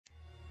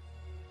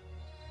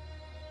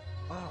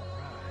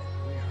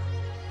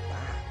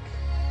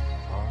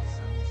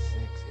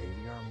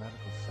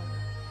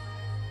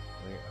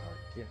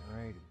getting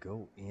ready to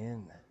go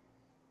in,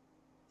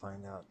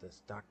 find out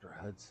this Dr.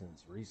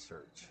 Hudson's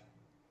research.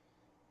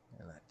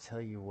 And I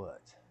tell you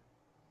what,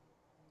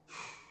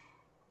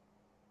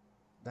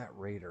 that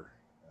Raider,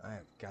 I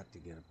have got to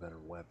get a better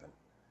weapon.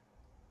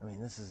 I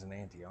mean, this is an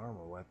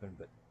anti-armor weapon,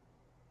 but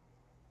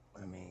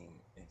I mean,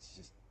 it's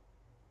just,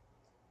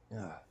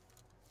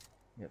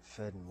 get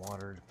fed and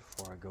watered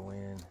before I go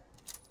in.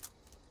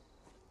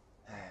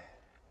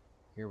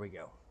 Here we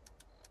go.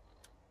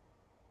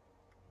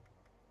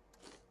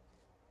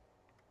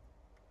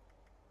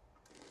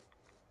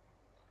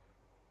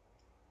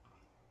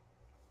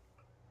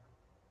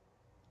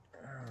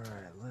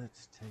 Alright,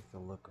 let's take a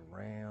look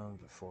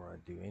around before I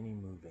do any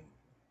moving.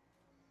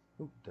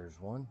 Oop, there's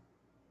one.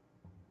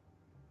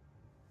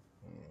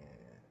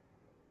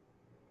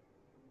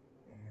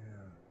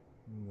 Yeah,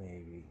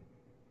 maybe.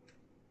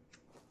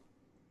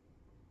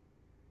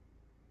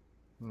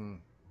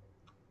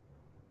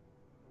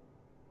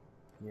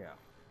 Yeah.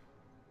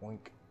 Boink.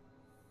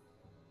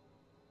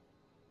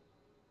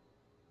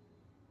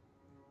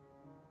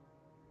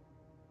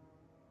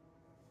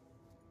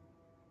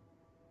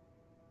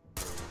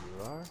 There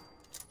you are.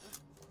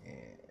 And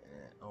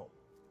oh,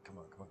 come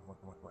on.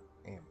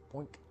 And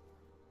boink.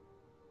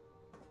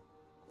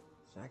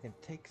 So I can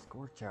take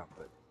Scorch out,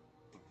 but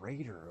the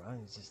Raider, I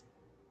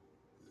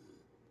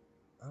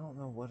don't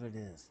know what it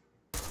is.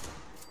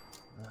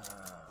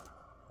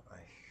 I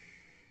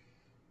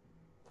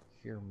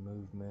hear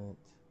movement.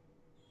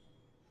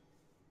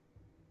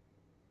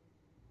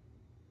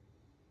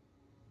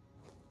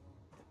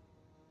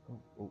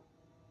 Oh,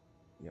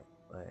 yep,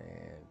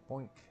 and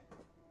boink.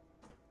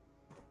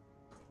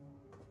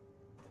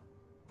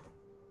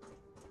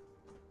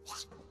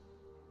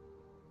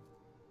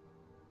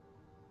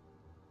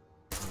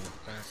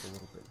 Back a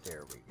little bit.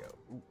 There we go.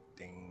 Ooh,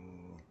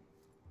 ding.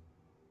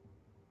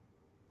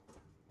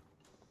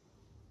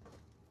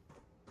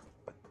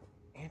 But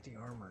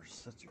anti-armor is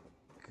such a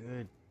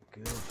good.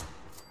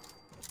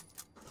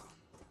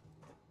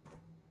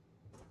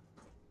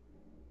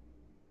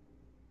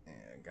 Yeah,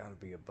 gotta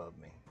be above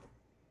me.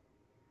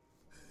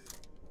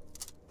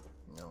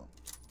 No.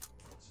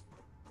 Just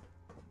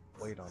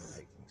wait on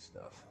taking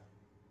stuff.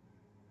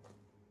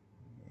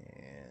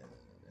 And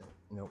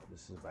nope,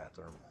 this is a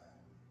bathroom.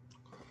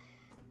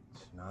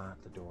 It's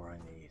not the door I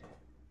need.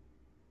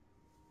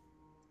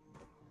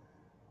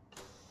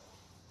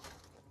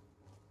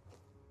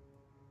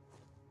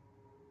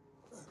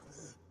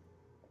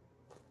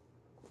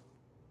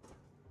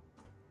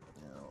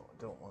 No,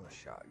 don't want a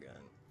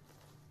shotgun.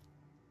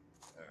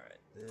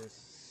 Alright,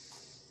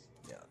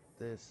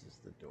 this is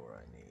the door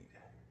I need.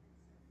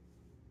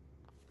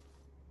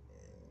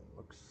 And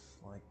looks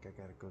like I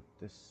gotta go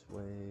this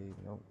way.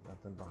 Nope,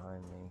 nothing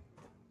behind me.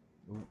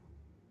 Oop,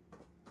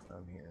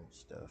 I'm hearing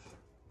stuff.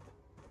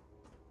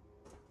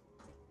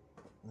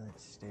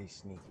 Let's stay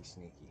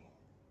sneaky.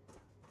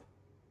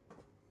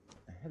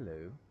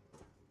 Hello.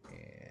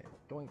 And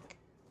doink.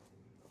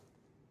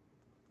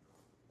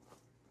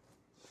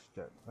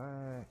 Step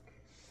back.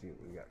 See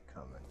what we got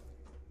coming.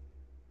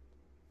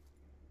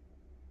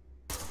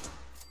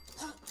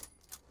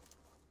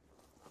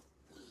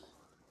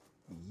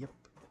 Yep.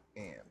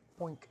 And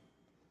boink.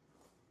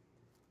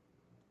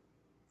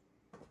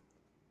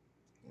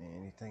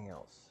 Anything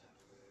else?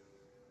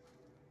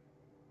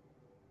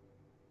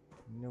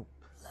 Nope.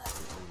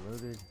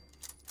 Reloaded.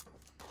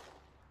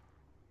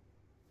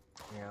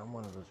 Yeah, I'm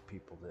one of those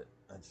people that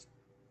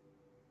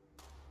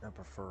I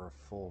prefer a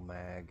full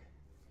mag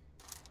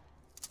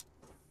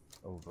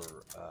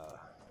over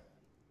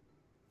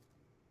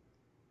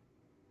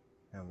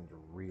having to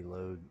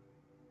reload.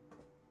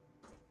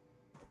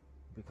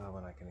 Because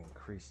when I can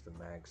increase the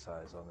mag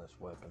size on this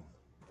weapon.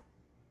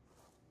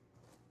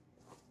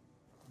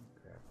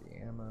 Grab the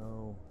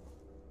ammo.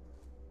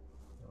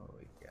 What do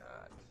we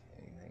got?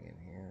 Anything in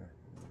here?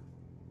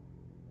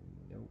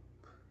 Nope.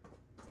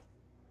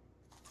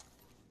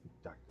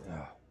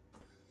 Doctor.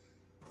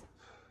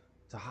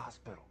 It's a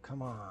hospital.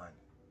 Come on.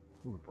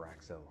 Ooh,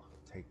 Braxo.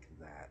 Take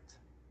that.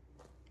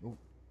 Ooh,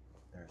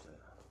 there's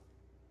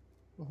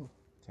a.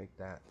 Take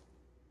that.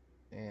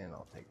 And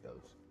I'll take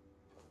those.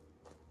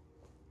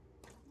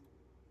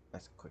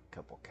 That's a quick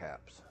couple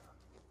caps.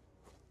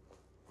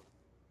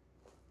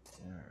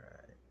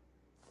 Alright.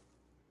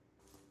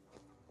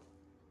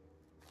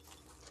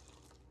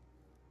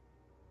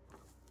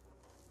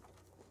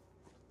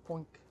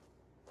 Boink.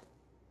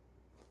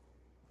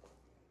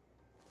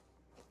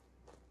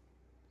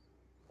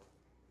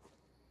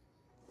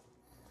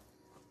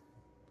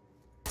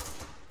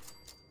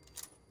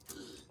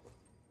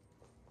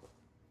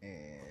 And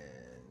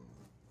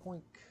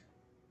boink.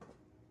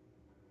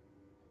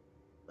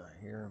 I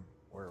hear him.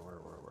 Where?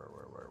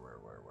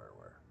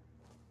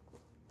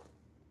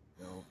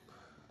 Nope.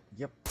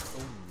 Yep.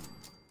 Oh.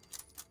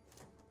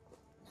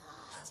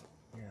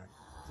 Yeah,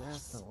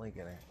 definitely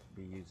gonna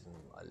be using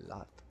a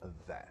lot of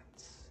that.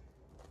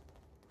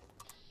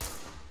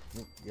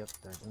 Yep,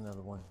 there's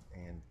another one.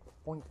 And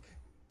boink.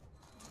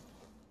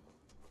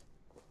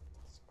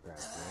 Let's grab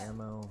the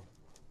ammo.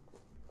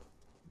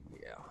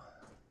 Yeah.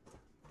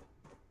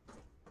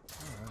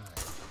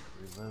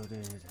 reloaded.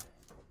 And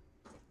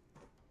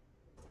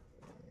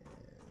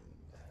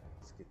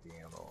let's get the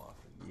ammo off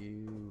of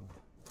you.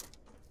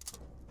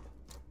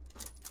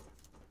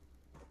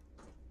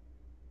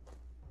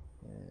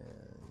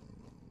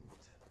 And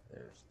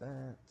there's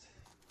that.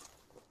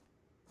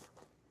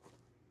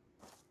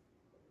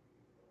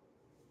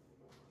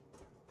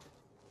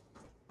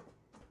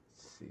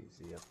 Let's see, is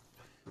he up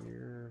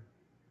here?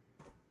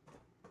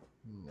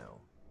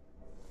 No.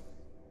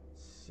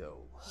 So.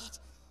 It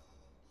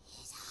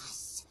is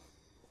us.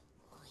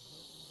 We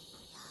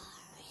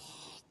are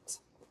it.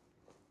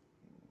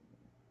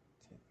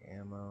 Take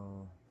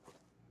ammo.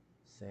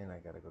 Saying I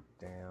gotta go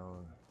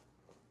down.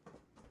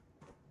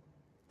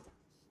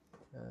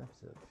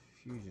 That's a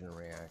fusion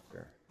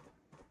reactor.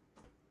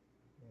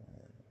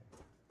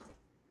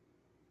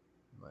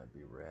 Might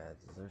be rad.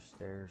 Is there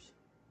stairs?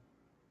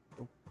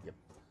 Oh, yep.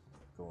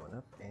 Going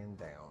up and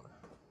down.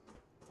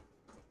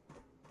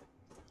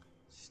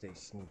 Stay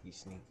sneaky,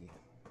 sneaky.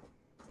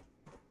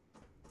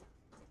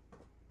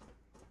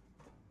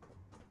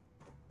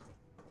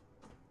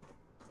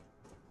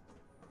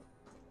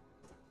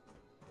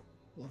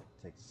 Yeah,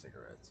 take the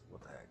cigarettes.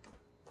 What the heck?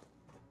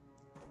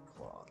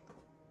 Cloth.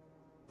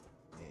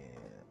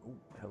 And, oh,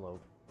 hello.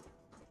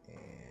 And,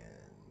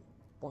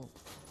 boink.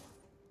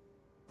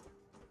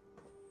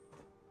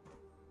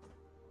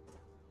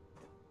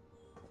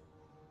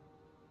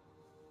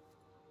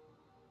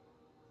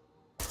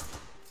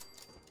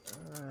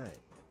 Alright.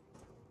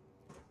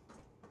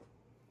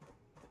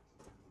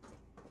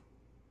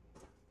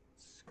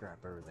 Scrap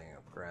everything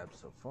I've grabbed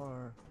so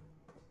far.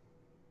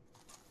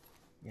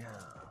 Yeah.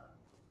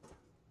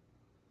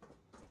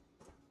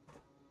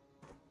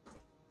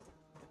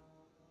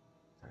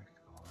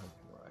 Tactical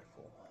hunting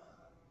rifle.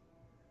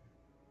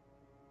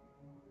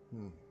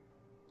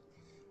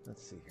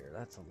 Let's see here.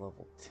 That's a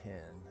level 10.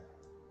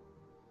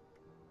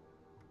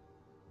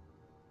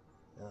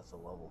 That's a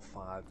level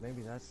 5.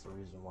 Maybe that's the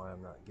reason why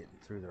I'm not getting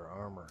through their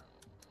armor.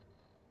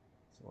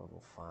 It's a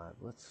level 5.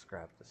 Let's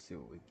scrap to see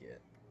what we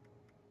get.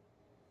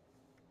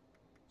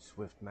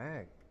 Swift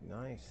mag.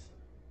 Nice.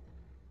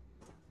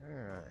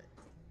 Alright.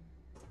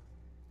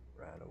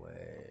 Right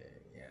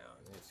away.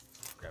 Yeah,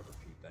 just grab a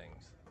few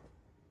things.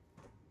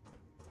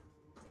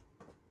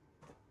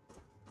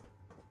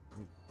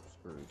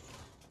 Screws.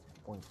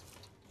 Point.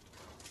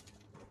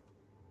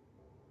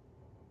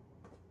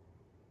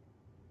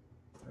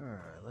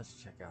 Alright, let's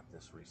check out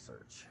this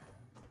research.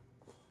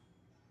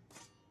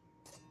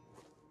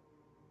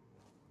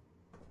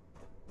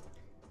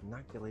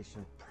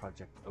 Inoculation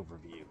project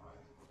overview.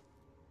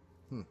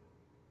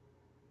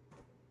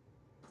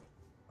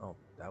 Oh,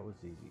 that was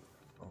easy.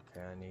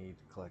 Okay, I need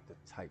to collect a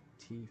type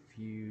T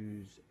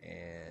fuse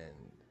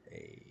and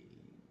a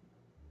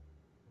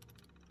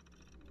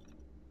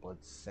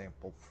blood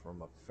sample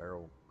from a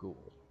feral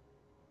ghoul.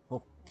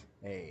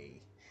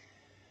 Okay.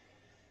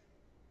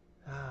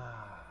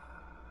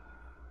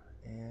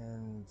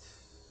 And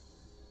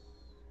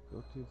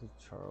go to the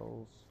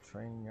Charles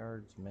Train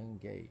Yard's main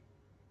gate.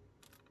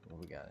 What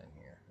we got in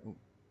here? Ooh,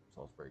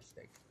 Salisbury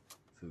steak.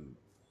 Food.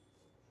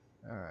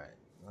 Alright,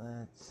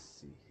 let's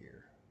see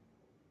here.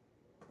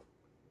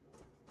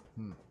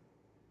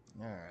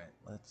 Alright,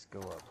 let's go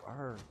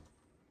up.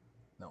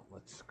 No,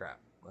 let's scrap.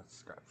 Let's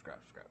scrap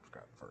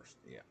first.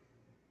 Yeah.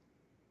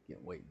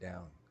 Get weight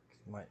down.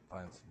 Might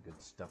find some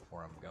good stuff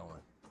where I'm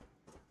going.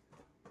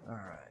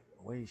 Alright,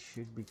 way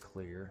should be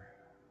clear.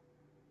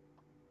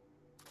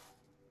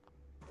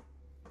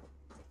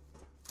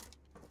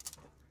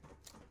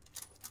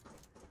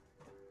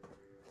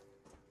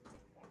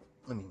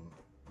 I mean,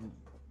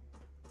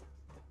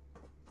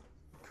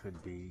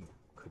 could be,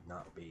 could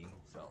not be,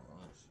 so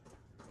let's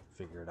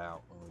figure it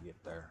out when we get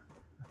there.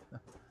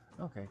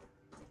 Okay.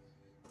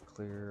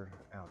 Clear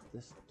out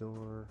this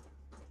door.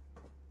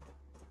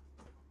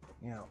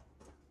 You know,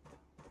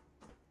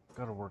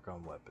 gotta work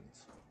on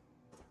weapons.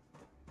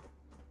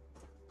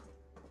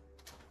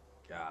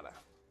 Gotta.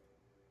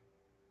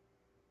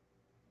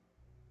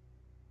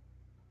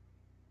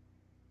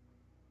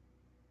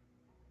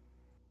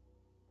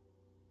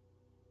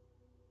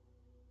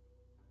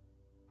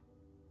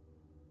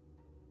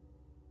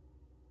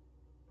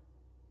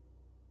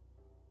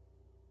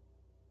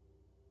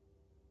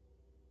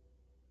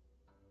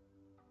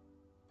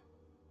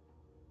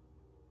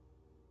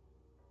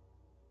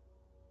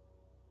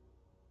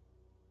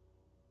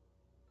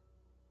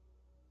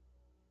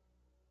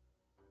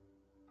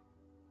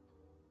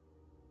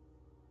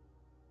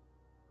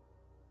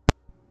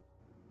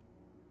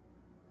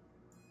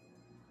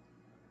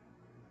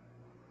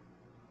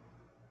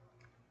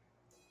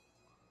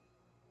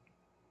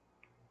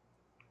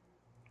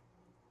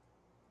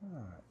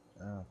 Alright,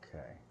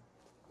 okay.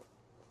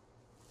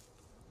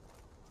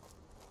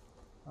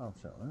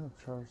 Option,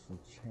 Charleston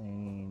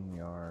Chain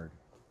Yard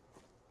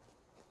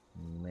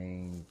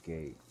main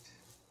gate.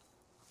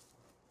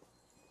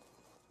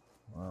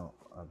 Well,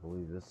 I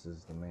believe this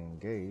is the main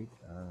gate.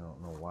 I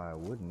don't know why I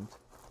wouldn't,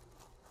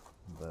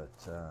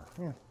 but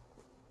yeah.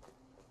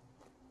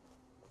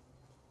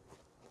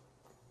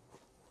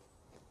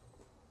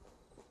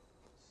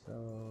 So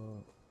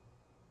So,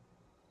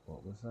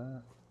 what was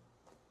that?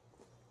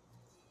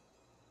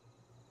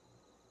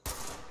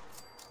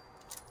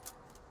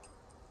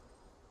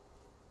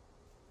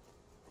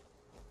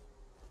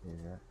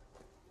 Yeah.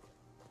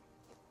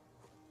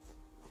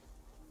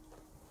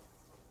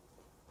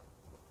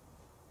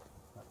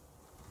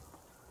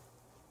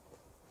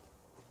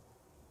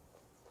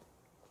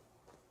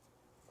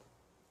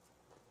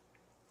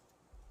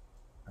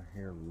 I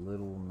hear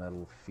little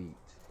metal feet.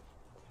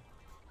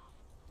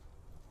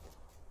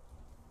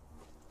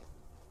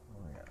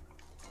 Oh yeah.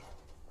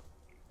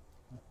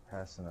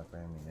 Passing up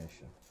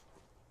ammunition.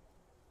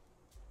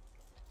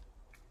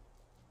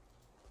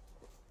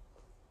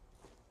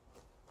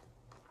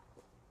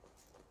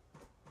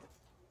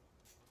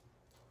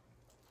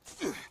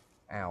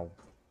 Ow.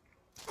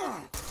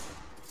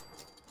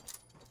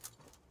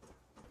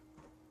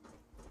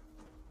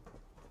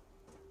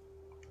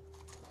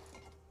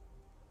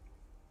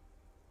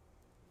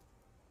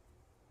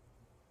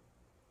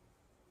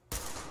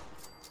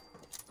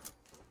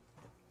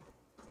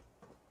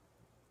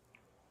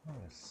 Oh,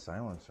 there's a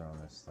silencer on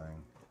this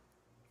thing.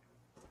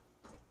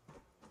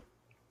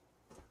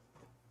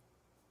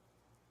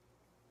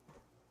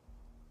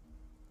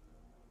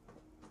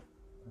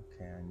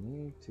 Okay, I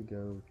need to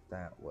go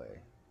that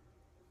way.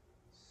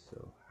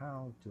 So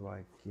how do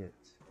I get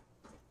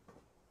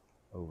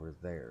over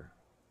there?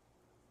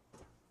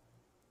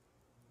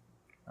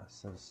 A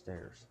set of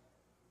stairs.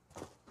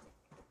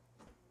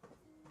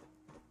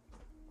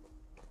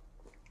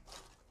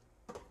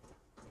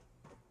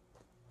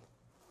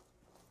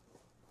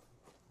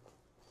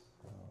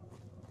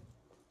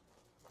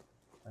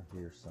 I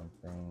hear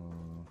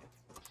something.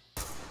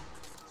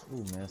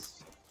 Ooh,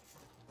 missed.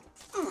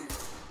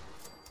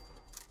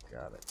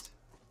 Got it.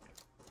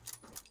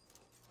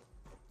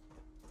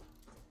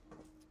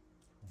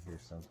 I hear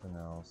something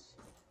else.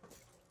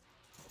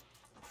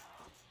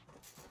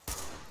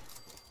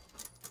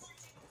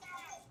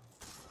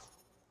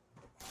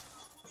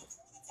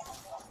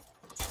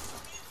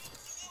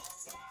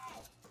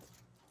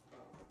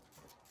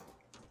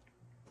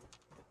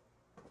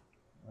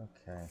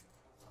 Okay.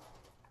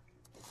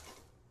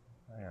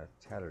 I got a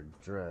tattered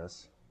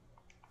dress.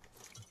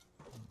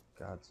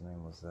 God's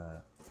name was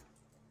that?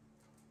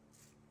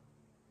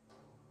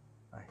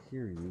 I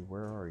hear you.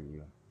 Where are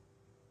you?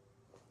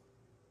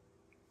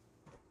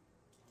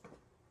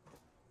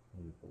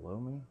 Are you below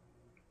me?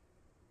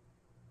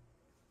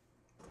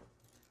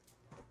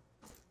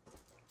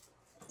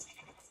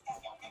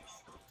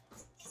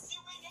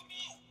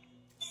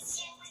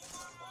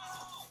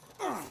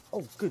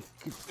 Oh, good,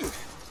 good.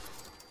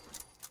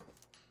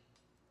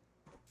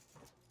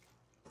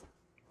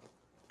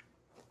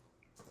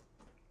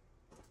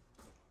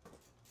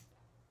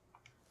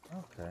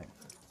 Okay.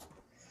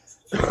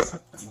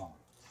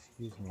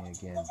 Excuse me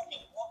again.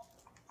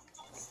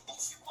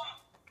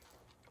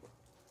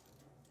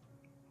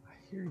 I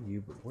hear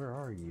you, but where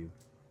are you?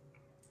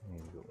 I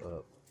need to go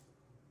up.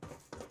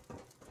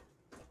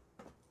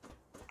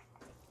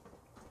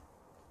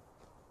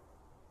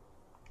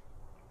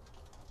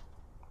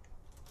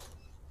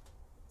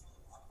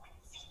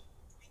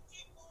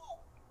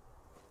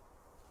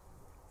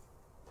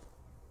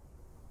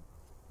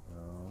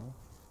 No.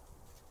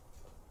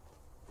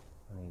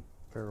 I need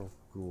feral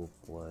ghoul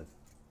blood.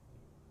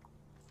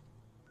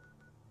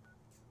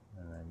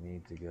 And I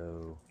need to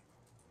go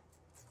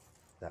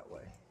that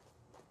way.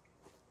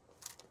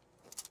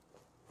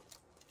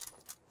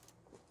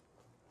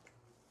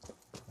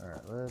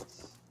 Alright,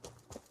 let's...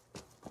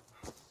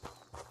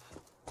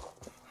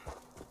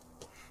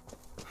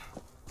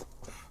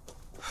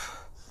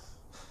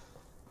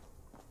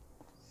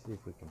 see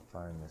if we can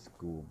find this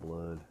ghoul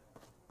blood.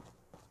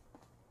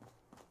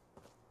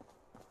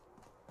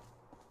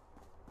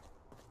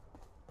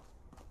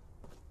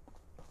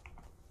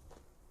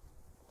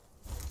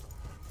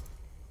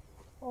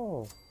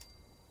 Oh.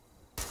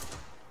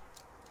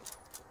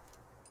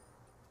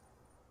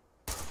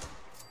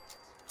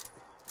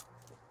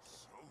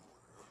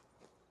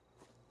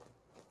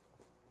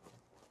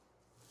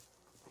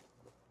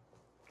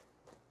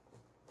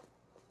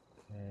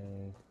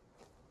 Okay.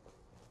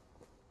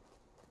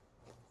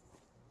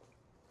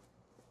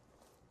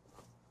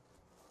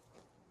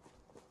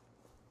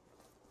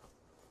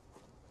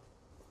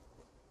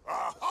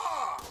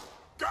 Aha!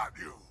 Got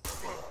you!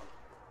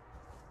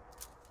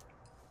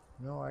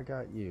 No, I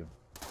got you.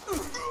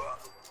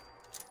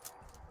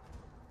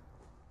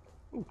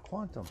 Ooh,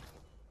 quantum.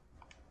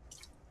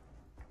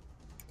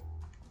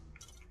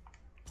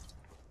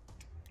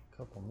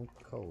 Couple new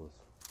colas.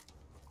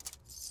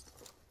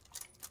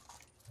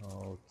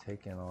 Oh,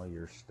 taking all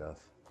your stuff.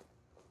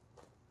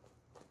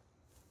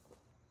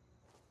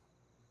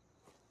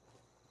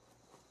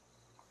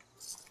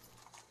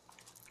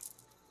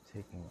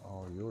 Taking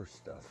all your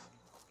stuff.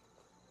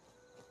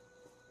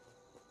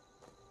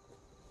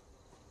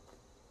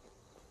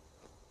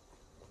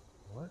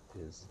 What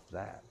is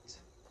that?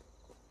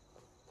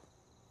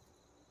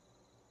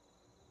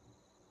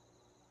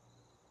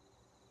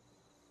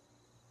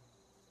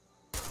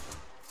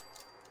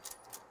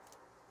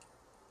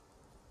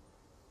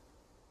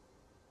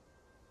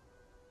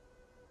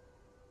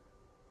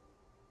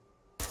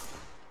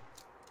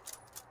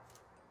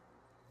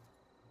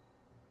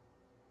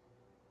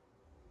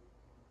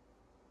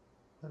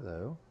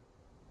 Hello.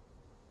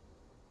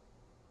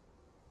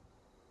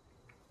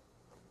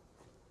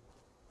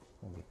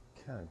 It'll be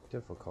kind of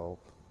difficult.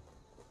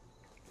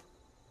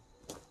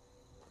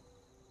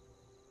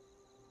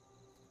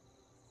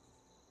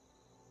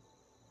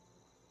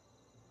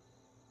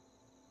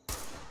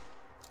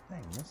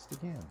 Dang, missed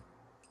again.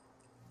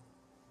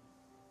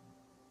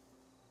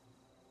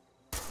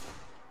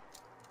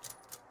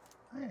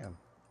 I am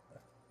a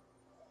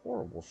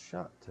horrible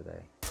shot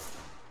today.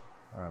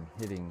 Or I'm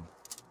hitting.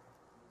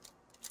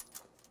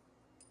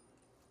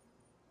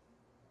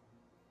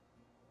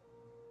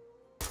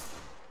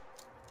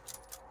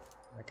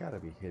 I gotta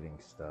be hitting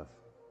stuff.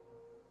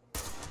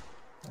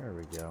 There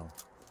we go.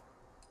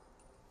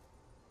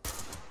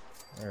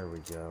 There we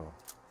go.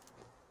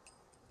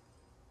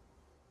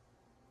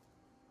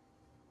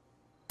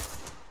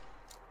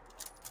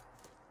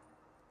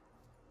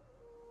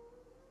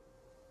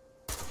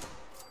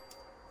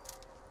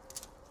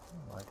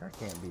 Like, I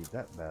can't be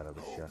that bad of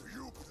a shot.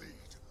 You bleed.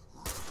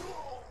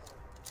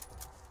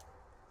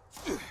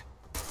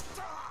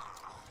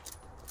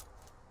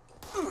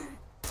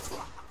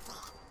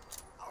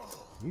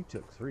 You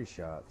took 3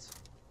 shots.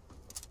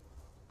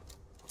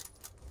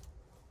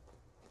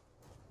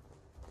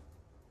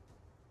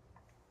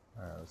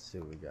 Alright, let's see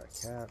what we got.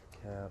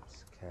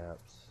 Caps.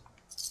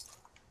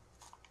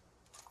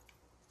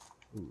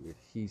 Ooh,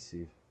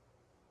 adhesive.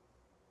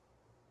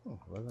 Oh,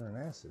 leather and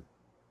acid.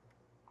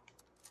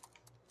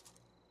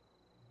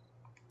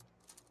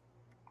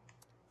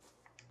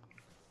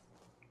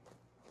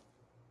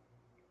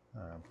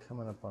 Alright, I'm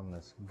coming up on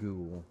this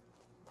ghoul.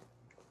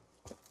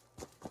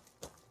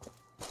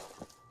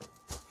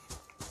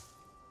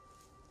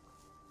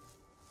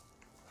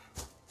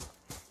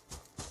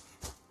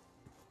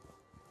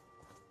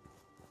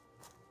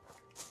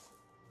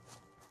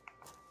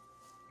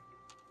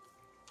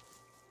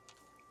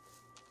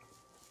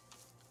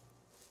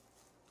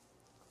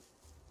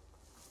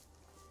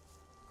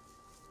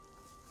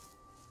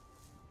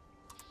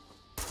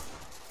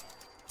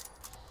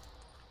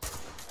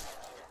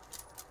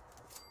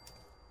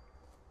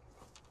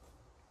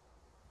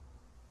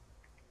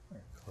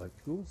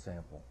 Collect ghoul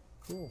sample.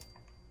 Cool.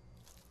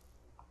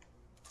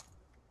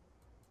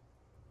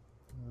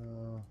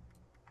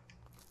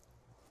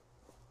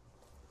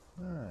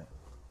 Alright.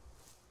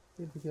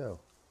 Good to go.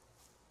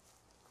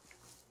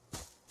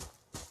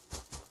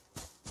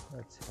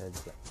 Let's head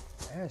to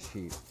ash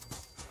heap.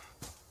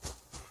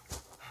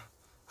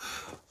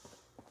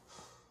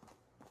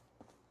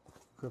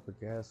 Equip a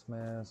gas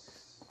mask.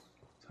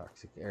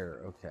 Toxic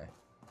air. Okay.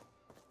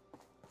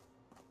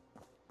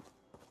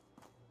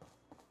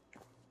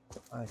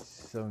 I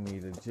so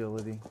need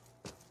agility.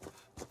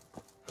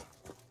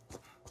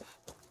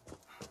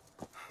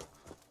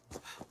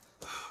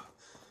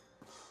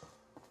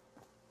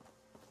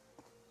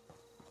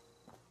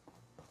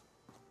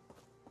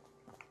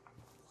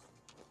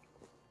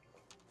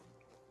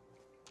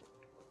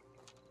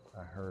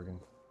 I heard him.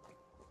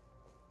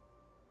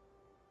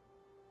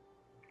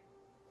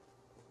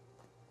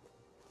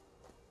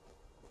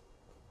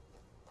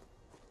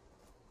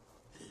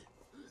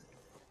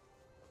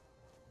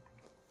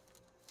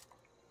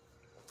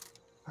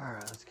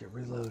 Alright, let's get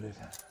reloaded.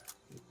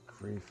 Good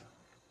grief.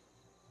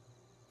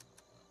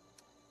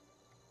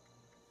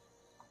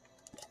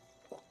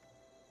 Let's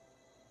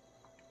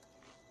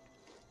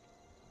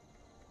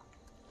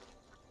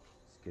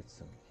get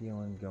some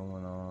healing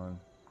going on.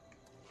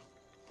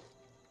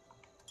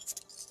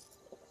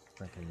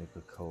 Drink a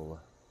Nuka-Cola.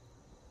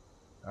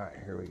 Alright,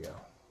 here we go.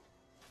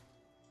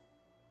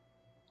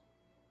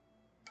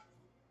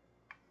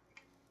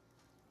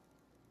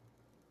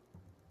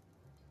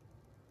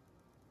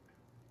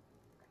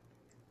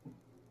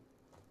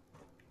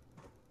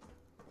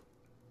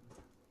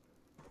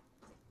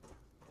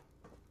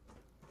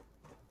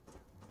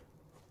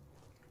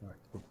 Alright,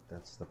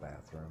 that's the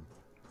bathroom.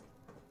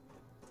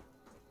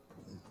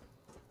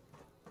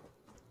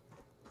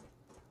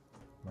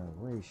 My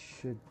way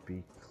should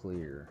be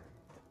clear.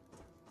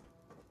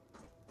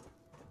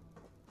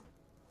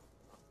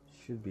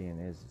 Should be and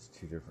is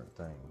two different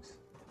things.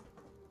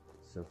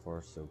 So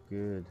far, so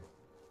good.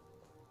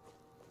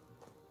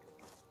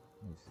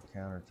 Use the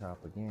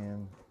countertop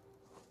again.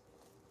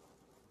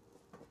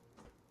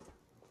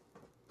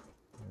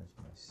 There's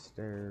my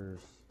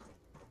stairs.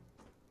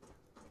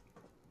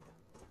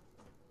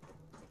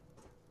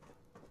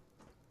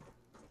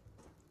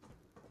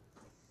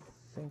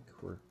 Think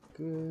we're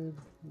good.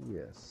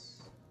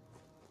 Yes.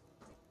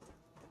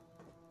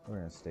 We're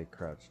gonna stay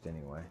crouched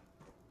anyway,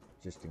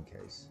 just in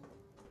case.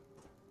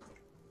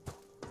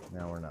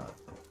 Now we're not.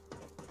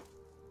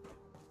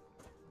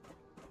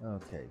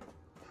 Okay,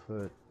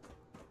 put.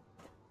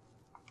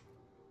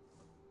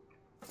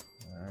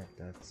 Alright,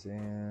 that's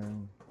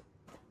in.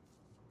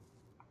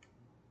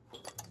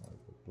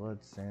 The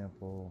blood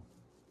sample.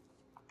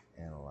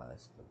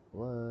 Analyze the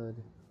blood.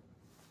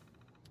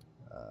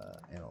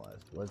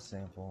 Analyze blood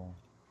sample.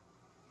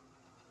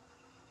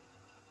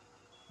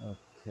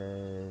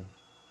 Okay.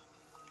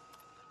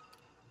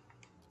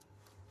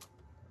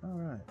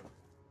 Alright.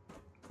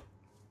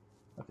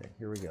 Okay,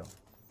 here we go.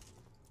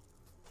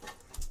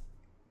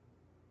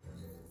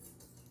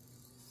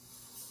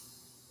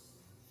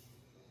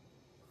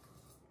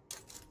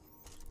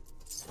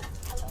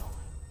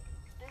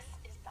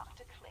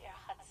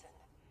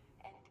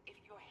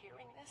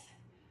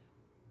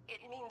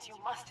 means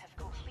you must have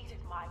completed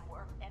my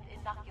work and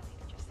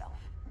inoculated yourself.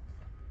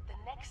 The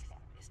next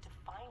step is to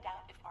find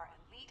out if our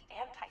elite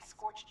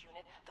anti-scorched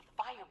unit, the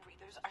Fire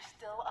Breathers, are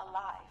still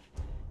alive.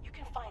 You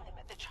can find them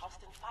at the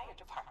Charleston Fire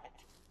Department.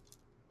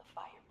 The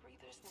Fire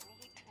Breathers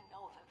need to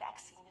know the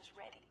vaccine is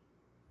ready.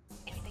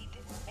 If they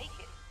didn't make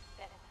it,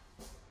 then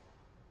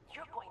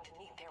you're going to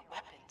need their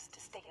weapons to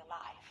stay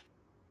alive.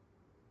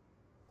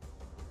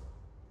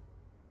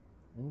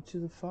 Into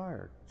the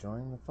fire.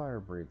 Join the fire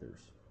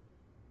breathers.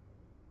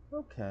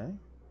 Okay.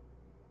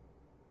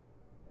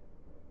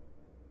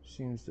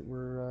 Seems that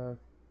we're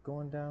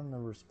going down the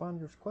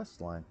responders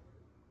quest line.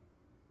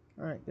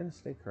 Alright, gonna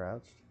stay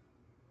crouched.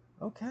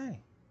 Okay.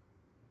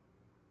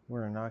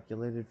 We're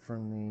inoculated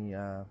from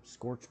the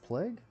Scorch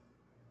Plague.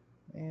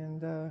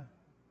 And,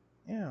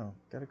 yeah,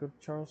 gotta go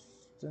to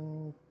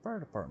Charleston Fire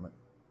Department.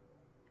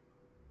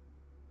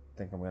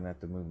 Think I'm gonna have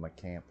to move my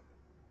camp.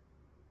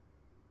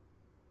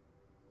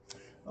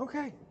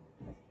 Okay.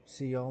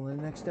 See y'all in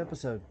the next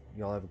episode.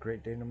 Y'all have a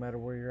great day no matter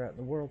where you're at in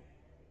the world.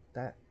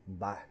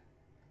 Bye.